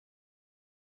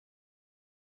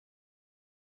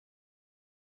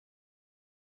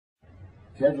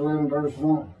Chapter 11, verse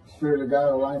 1. Spirit of God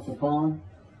alights upon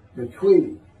the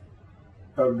twig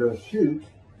of the shoot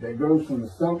that grows from the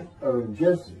stump of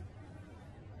Jesse.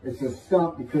 It's a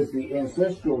stump because the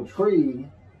ancestral tree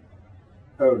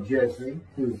of Jesse,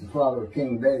 who's the father of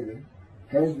King David,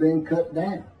 has been cut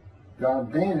down.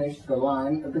 God banished the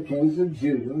line of the kings of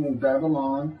Judah when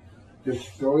Babylon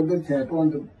destroyed the temple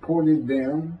and deported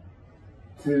them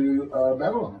to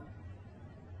Babylon.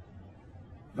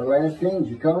 The last king,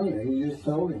 Jeconiah, he just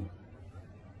told him,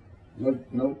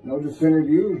 no descendant of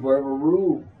yours will ever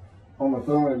rule on the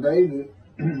throne of David,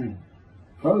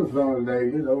 from the throne of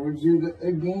David over Judah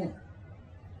again.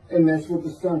 And that's what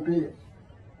the stump is.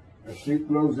 A shoot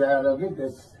grows out of it.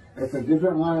 That's a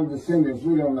different line of descendants.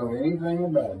 We don't know anything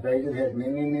about. David had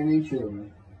many, many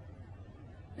children.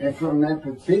 And from that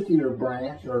particular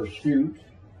branch or shoot,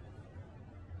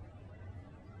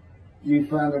 you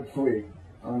find a twig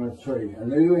on a tree, a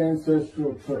new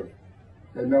ancestral tree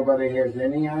that nobody has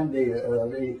any idea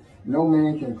of. No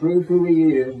man can prove who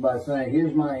he is by saying,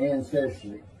 here's my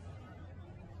ancestry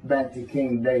back to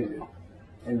King David.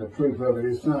 And the proof of it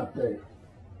is not there.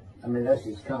 I mean, that's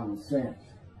just common sense.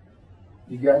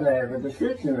 You got to have a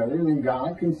description of it, and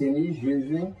God continues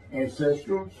using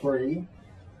ancestral tree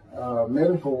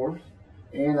metaphors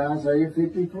in Isaiah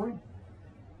 53.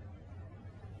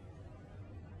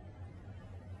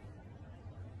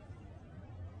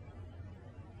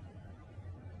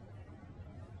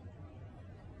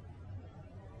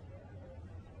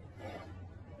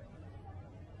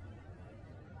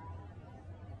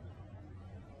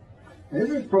 This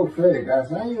is prophetic.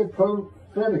 Isaiah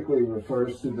prophetically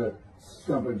refers to the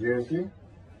stump of Jesse,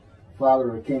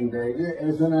 father of King David,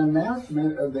 as an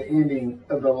announcement of the ending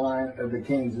of the line of the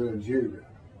kings of Judah.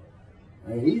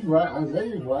 And he's right.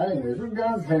 Isaiah's writing this.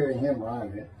 God's having him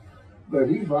write it, but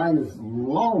he's writing this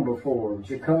long before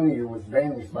Jeconiah was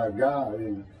banished by God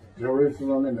in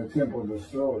Jerusalem and the temple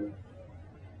destroyed.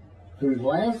 Whose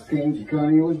last king,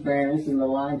 Jeconiah, was banished and the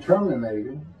line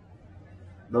terminated.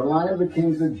 The line of the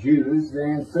kings of Judah is the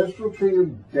ancestral tree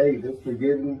of David,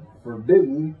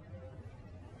 forbidden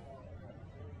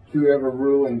to ever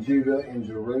rule in Judah and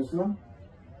Jerusalem.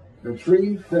 The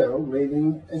tree fell,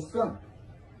 leaving a stump.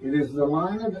 It is the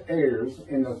line of heirs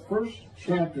in the first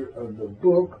chapter of the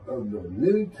book of the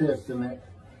New Testament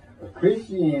of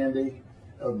Christianity,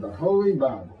 of the Holy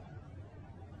Bible.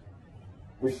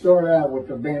 We start out with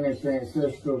the banished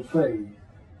ancestral tree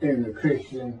in the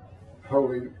Christian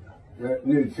Holy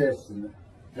New Testament.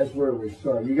 That's where we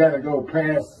start. You got to go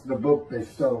past the book they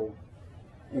stole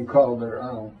and call their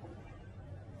own,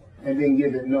 and then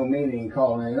give it no meaning and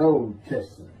call it an Old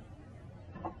Testament.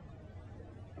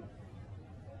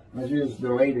 Let's just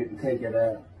delete it and take it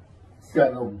out. It's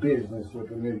got no business with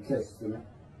the New Testament.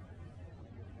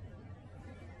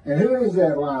 And who is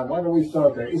that line? Why do we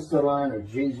start there? It's the line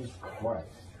of Jesus Christ.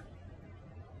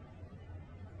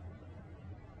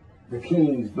 The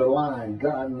kings, the line,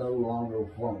 God no longer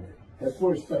wanted. That's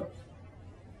where it starts.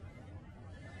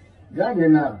 God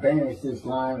did not banish this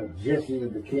line of Jesse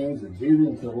of the kings of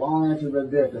Judah until long after the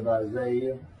death of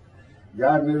Isaiah.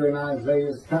 God knew in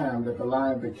Isaiah's time that the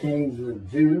line of the kings of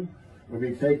Judah would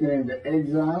be taken into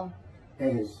exile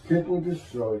and his temple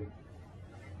destroyed.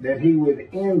 That he would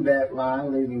end that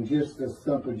line, leaving just the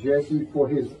stump of Jesse for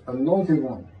his anointed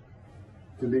one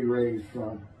to be raised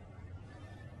from.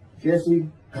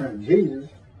 Jesus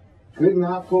could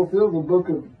not fulfill the book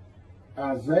of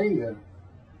Isaiah,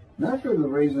 not for the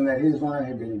reason that his line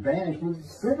had been banished, but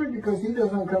simply because he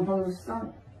doesn't come from the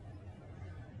stump.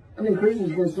 I mean,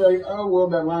 Christians can say, oh, well,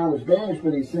 that line was banished,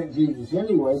 but he sent Jesus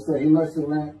anyway, so he must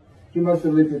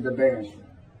have lifted the banishment.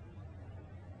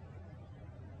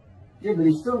 Yeah, but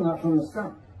he's still not from the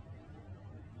stump.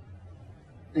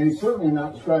 And he's certainly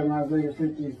not described in Isaiah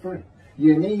 53.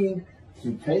 You need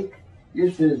to take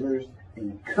your scissors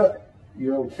and cut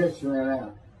your Old Testament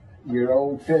out. Your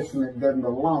Old Testament doesn't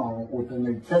belong with the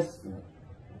New Testament.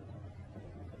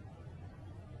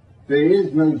 There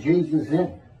is no Jesus in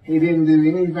it. He didn't do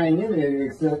anything in it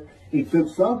except he took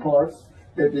some parts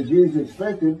that the Jews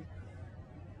expected,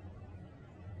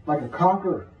 like a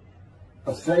conqueror,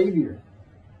 a savior.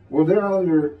 Well, they're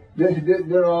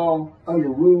all under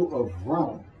rule of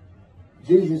Rome.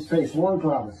 Jesus takes one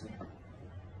prophecy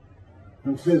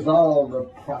and says, all the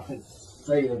prophets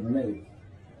say of me,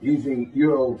 using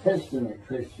your Old Testament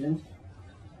Christians,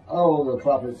 all the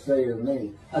prophets say of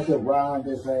me, I shall ride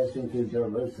this ass into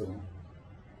Jerusalem.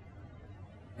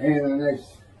 And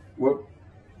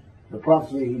the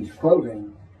prophecy he's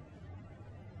quoting,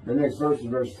 the next verse is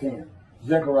verse 10.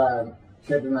 Zechariah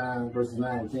chapter 9, verses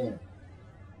 9 and 10.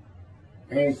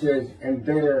 And he says, and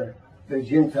there the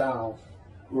Gentiles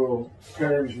will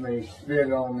scourge me,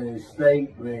 spit on me,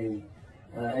 stake me,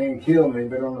 and kill me,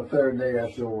 but on the third day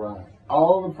I shall rise.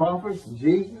 All the prophets,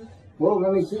 Jesus. Well,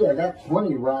 let me see. I got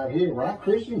 20 right here. Right,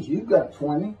 Christians? You've got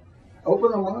 20.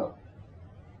 Open them up.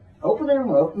 Open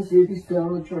them up and see if he's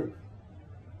telling the truth.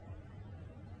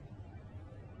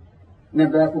 Now,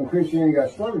 back when Christianity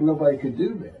got started, nobody could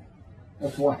do that.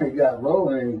 That's why it got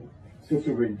rolling in such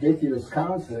a ridiculous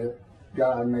concept.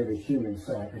 God made a human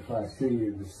sacrifice to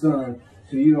you, the Son,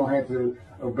 so you don't have to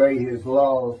obey his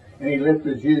laws. And he left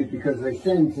the Jews because they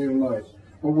sinned too much.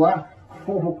 Well,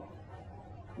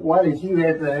 why did you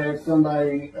have to have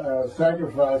somebody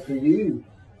sacrifice for you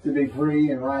to be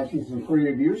free and righteous and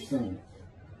free of your sins?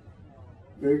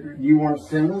 You weren't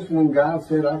sinners when God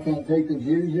said, I can't take the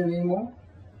Jews anymore?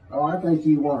 Oh, I think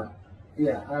you weren't.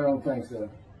 Yeah, I don't think so.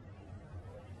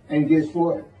 And guess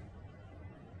what?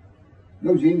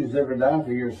 No Jesus ever died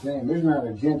for your sin. There's not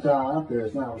a Gentile out there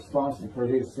that's not responsible for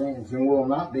his sins and will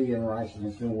not be in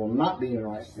righteousness and will not be in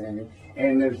right standing.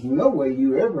 And there's no way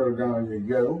you ever are going to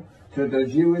go to the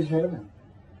Jewish heaven.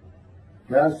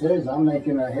 God says, I'm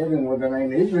making a heaven where the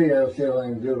name Israel shall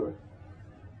endure.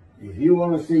 If you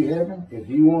want to see heaven, if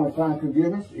you want to find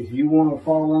forgiveness, if you want to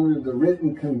fall under the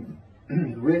written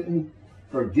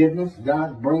forgiveness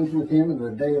God brings with him in the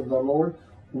day of the Lord,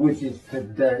 which is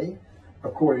today,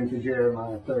 according to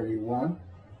Jeremiah 31,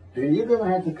 then you're going to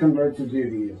have to convert to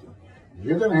Judaism.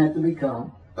 You're going to have to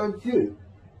become a Jew.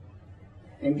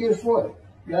 And guess what?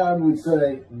 God would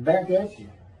say, back at you.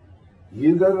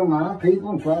 You go to my people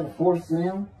and try to force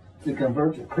them to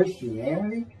convert to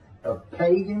Christianity, a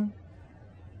pagan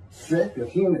sect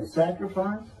of human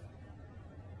sacrifice.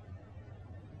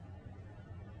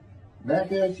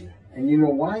 Back at you. And you know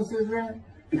why he says that?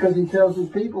 Because he tells his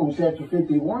people in chapter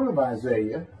 51 of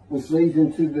Isaiah, which leads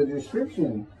into the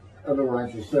description of the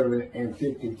righteous servant in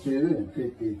 52 and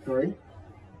 53.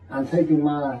 I'm taking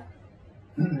my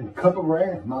cup of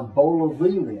wrath, my bowl of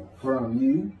veal from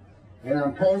you, and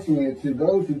I'm passing it to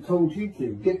those who told you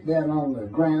to get down on the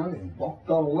ground and walked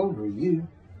all over you.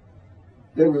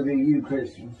 They were the you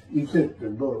Christians. You took the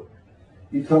book.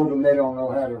 You told them they don't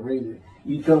know how to read it.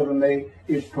 You told them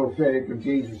it's prophetic of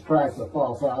Jesus Christ, a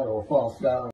false idol, a false God.